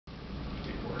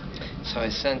So I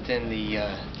sent in the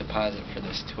deposit for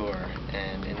this tour,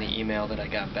 and in the email that I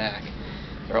got back,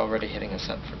 they're already hitting us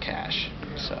up for cash.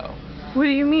 So. What do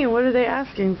you mean? What are they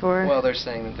asking for? Well, they're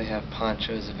saying that they have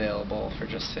ponchos available for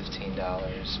just $15.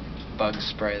 Bug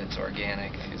spray that's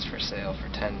organic is for sale for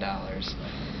 $10.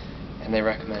 And they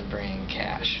recommend bringing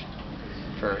cash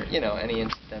for, you know, any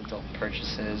incidental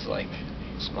purchases like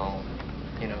small,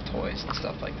 you know, toys and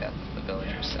stuff like that the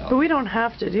villagers sell. But we don't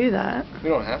have to do that. We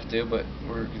don't have to, but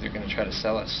they're going to try to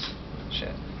sell us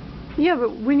shit. Yeah,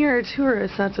 but when you're a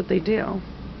tourist, that's what they do.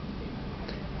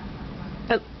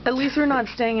 At least we're not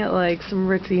staying at like some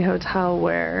ritzy hotel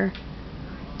where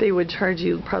they would charge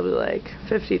you probably like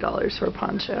 $50 for a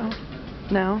poncho.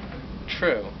 No?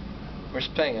 True. We're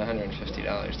paying $150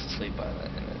 to sleep on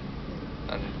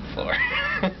the floor.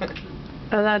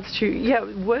 Oh, that's true. Yeah,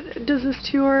 what does this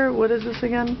tour, what is this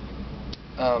again?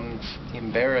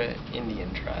 Imbera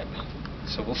Indian tribe.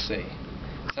 So we'll see.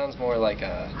 Sounds more like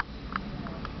a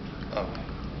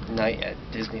night at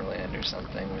Disneyland or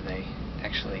something where they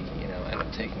actually, you know, end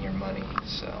up taking your money,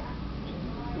 so.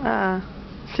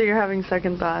 So you're having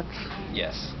second thoughts?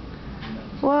 Yes.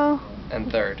 Well.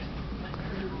 And third.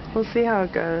 We'll see how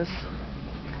it goes.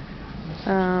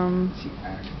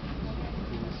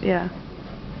 Yeah.